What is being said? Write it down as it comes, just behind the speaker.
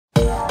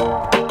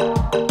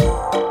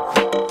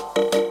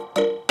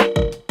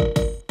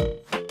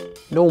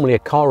Normally a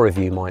car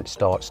review might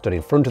start stood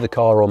in front of the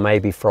car or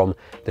maybe from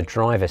the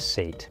driver's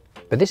seat.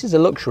 But this is a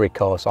luxury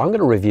car, so I'm going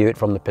to review it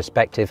from the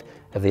perspective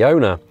of the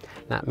owner.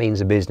 That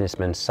means a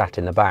businessman sat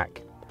in the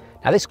back.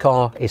 Now this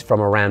car is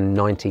from around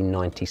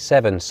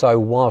 1997, so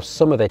while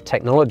some of the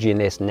technology in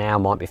this now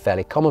might be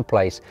fairly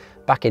commonplace,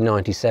 back in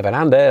 97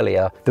 and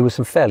earlier, there was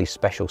some fairly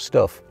special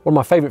stuff. One of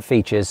my favourite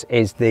features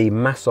is the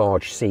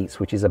massage seats,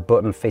 which is a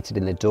button fitted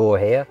in the door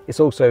here.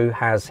 It also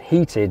has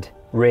heated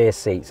rear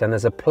seats, and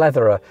there's a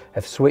plethora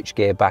of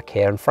switchgear back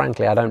here, and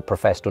frankly I don't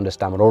profess to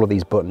understand what all of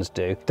these buttons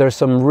do. There are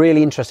some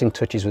really interesting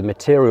touches with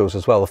materials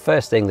as well. The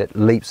first thing that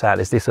leaps out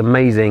is this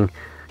amazing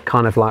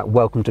kind of like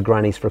welcome to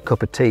granny's for a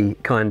cup of tea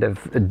kind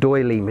of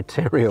doily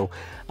material.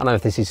 I don't know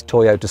if this is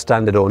Toyota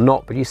standard or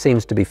not, but it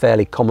seems to be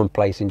fairly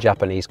commonplace in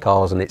Japanese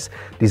cars, and it's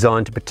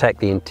designed to protect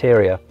the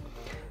interior.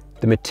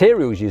 The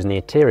materials used in the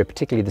interior,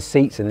 particularly the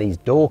seats and these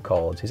door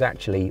cards, is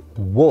actually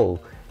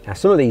wool. Now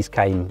some of these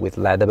came with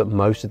leather, but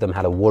most of them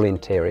had a wool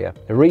interior.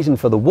 The reason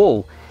for the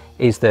wool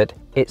is that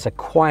it's a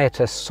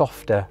quieter,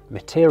 softer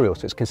material,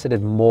 so it's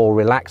considered more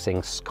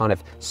relaxing, kind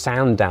of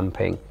sound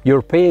damping.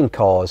 European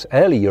cars,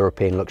 early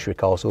European luxury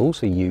cars,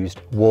 also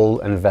used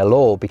wool and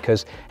velour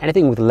because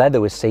anything with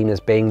leather was seen as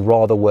being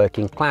rather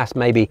working class,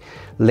 maybe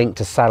linked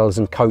to saddles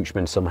and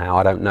coachmen somehow,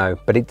 I don't know.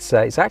 But it's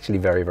actually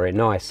very, very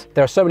nice.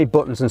 There are so many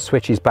buttons and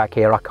switches back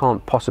here, I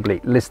can't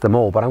possibly list them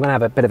all, but I'm going to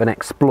have a bit of an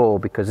explore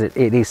because it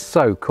is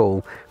so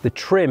cool. The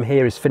trim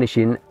here is finished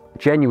in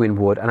genuine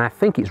wood, and I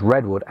think it's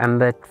redwood,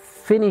 and the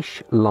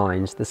finish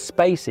lines, the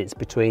spaces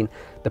between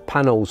the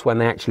panels when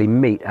they actually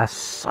meet are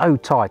so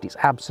tight. It's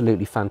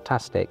absolutely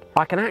fantastic.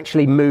 I can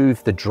actually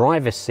move the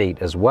driver's seat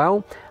as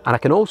well, and I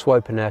can also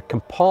open a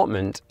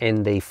compartment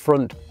in the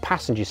front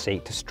passenger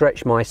seat to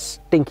stretch my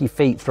stinky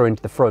feet through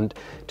into the front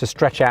to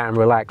stretch out and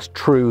relax,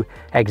 true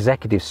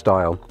executive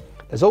style.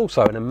 There's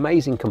also an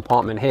amazing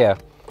compartment here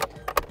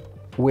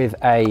with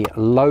a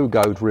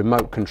logoed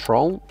remote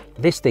control.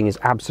 This thing is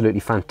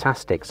absolutely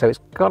fantastic. So it's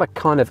got a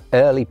kind of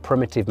early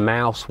primitive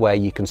mouse where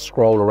you can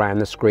scroll around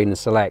the screen and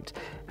select,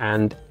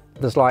 and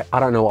there's like, I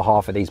don't know what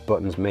half of these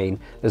buttons mean.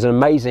 There's an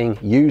amazing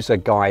user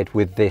guide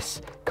with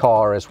this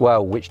car as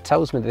well, which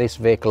tells me that this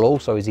vehicle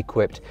also is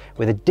equipped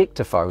with a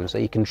dictaphone, so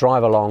you can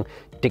drive along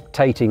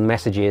dictating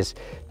messages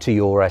to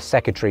your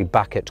secretary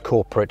back at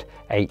corporate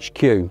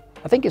HQ.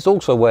 I think it's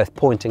also worth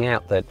pointing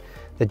out that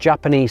the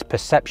Japanese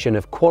perception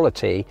of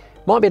quality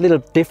might be a little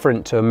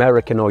different to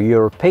American or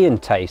European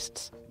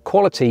tastes.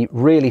 Quality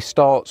really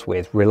starts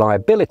with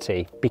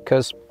reliability,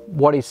 because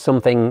what is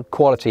something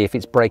quality if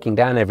it's breaking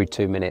down every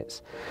 2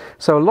 minutes?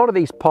 So a lot of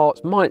these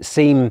parts might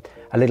seem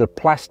a little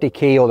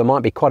plasticky, or there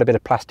might be quite a bit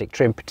of plastic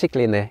trim,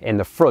 particularly in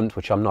the front,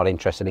 which I'm not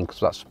interested in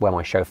because that's where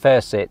my chauffeur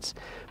sits,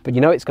 but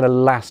you know it's going to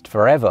last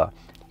forever.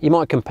 You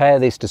might compare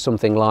this to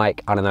something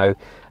like, I don't know,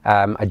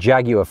 a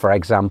Jaguar, for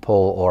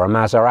example, or a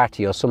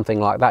Maserati or something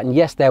like that. And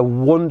yes, they're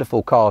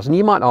wonderful cars, and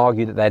you might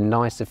argue that they're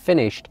nicer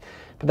finished,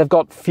 but they've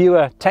got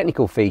fewer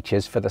technical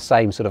features for the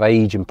same sort of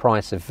age and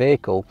price of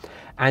vehicle,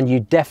 and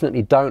you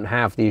definitely don't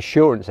have the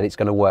assurance that it's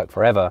going to work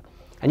forever.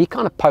 And you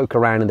kind of poke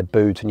around in the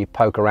boot and you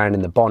poke around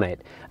in the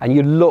bonnet and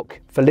you look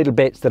for little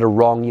bits that are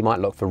wrong. You might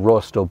look for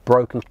rust or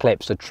broken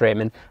clips or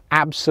trim, and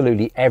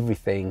absolutely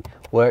everything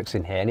works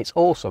in here, and it's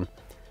awesome.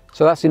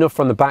 So that's enough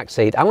from the back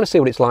seat. I want to see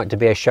what it's like to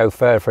be a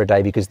chauffeur for a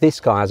day, because this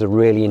guy has a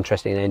really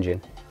interesting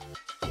engine.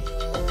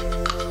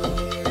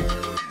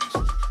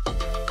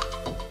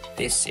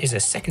 This is a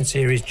second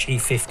series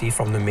G50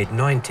 from the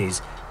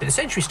mid-90s, but the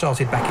century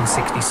started back in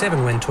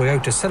 '67 when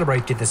Toyota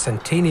celebrated the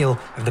centennial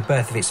of the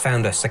birth of its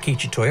founder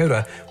Sakichi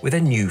Toyoda with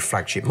a new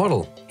flagship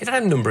model. It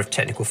had a number of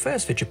technical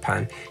firsts for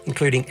Japan,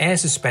 including air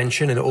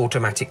suspension and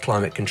automatic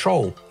climate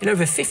control. In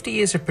over 50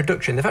 years of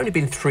production, there have only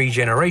been 3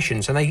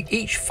 generations, and they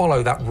each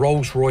follow that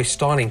Rolls-Royce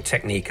styling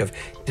technique of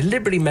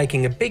deliberately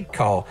making a big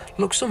car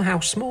look somehow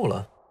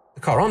smaller. The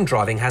car I'm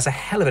driving has a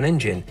hell of an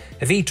engine,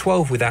 a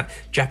V12 with that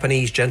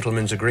Japanese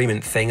gentleman's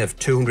agreement thing of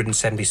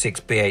 276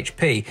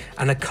 bhp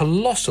and a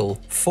colossal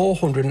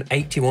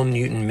 481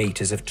 Newton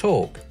meters of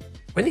torque.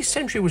 When this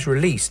Century was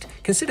released,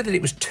 consider that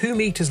it was 2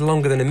 meters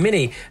longer than a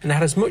Mini and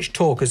had as much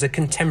torque as a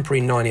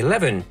contemporary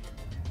 911.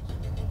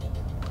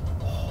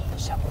 Oh,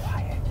 so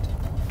quiet.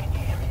 Can you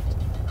hear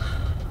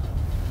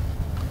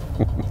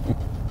it?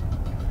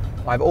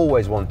 I've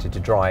always wanted to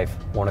drive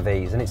one of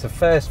these, and it's a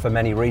first for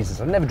many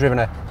reasons. I've never driven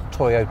a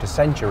Toyota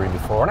Century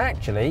before, and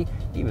actually,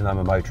 even though I'm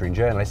a motoring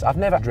journalist, I've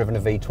never driven a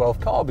V12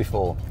 car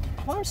before.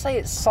 I won't say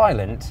it's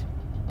silent,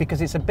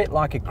 because it's a bit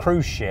like a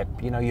cruise ship.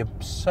 You know, you're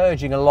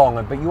surging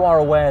along, but you are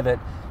aware that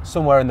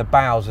somewhere in the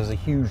bows there's a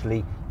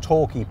hugely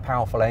torquey,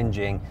 powerful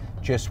engine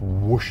just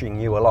whooshing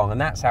you along, and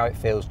that's how it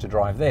feels to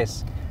drive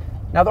this.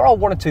 Now, there are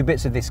 1 or 2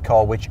 bits of this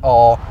car which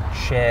are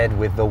shared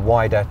with the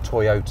wider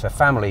Toyota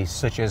family,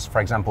 such as, for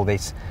example,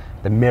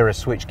 the mirror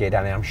switchgear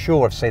down there. I'm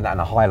sure I've seen that in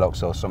a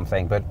Hilux or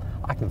something, but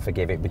I can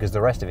forgive it because the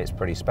rest of it's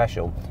pretty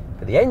special.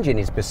 But the engine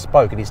is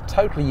bespoke. It is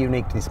totally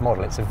unique to this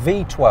model. It's a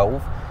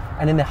V12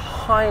 And in the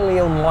highly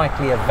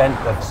unlikely event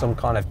of some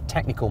kind of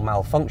technical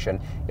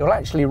malfunction, it will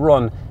actually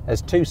run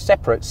as two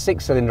separate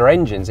 6-cylinder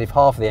engines if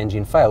half of the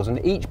engine fails,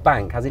 and each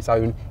bank has its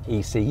own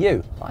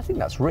ECU. I think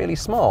that's really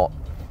smart.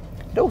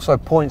 It also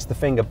points the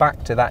finger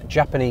back to that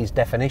Japanese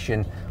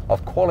definition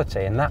of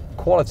quality, and that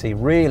quality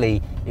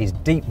really is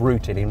deep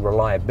rooted in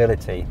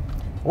reliability.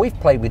 We've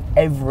played with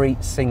every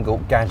single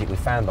gadget we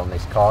found on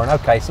this car, and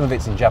okay, some of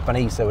it's in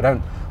Japanese, so we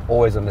don't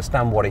always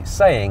understand what it's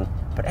saying,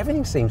 but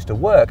everything seems to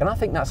work, and I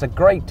think that's a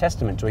great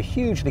testament to a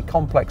hugely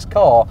complex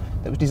car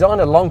that was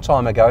designed a long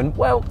time ago and,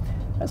 well,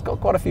 it's got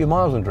quite a few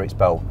miles under its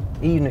belt,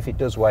 even if it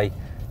does weigh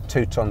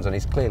 2 tons and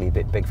is clearly a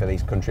bit big for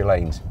these country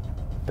lanes,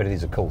 but it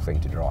is a cool thing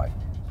to drive.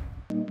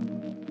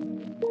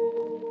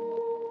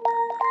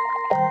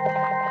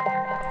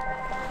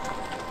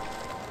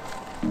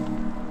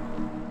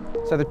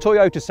 So the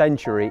Toyota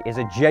Century is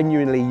a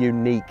genuinely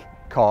unique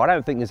car. I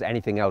don't think there's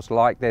anything else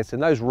like this,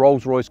 and those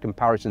Rolls-Royce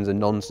comparisons are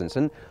nonsense.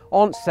 And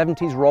aren't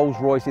 70s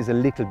Rolls-Royces a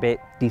little bit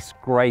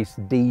disgraced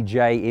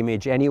DJ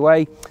image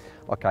anyway?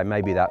 Okay,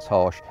 maybe that's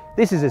harsh.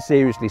 This is a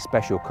seriously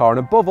special car, and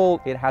above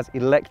all, it has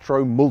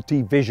electro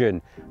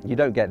multi-vision. You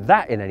don't get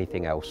that in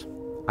anything else.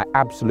 I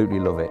absolutely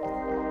love it.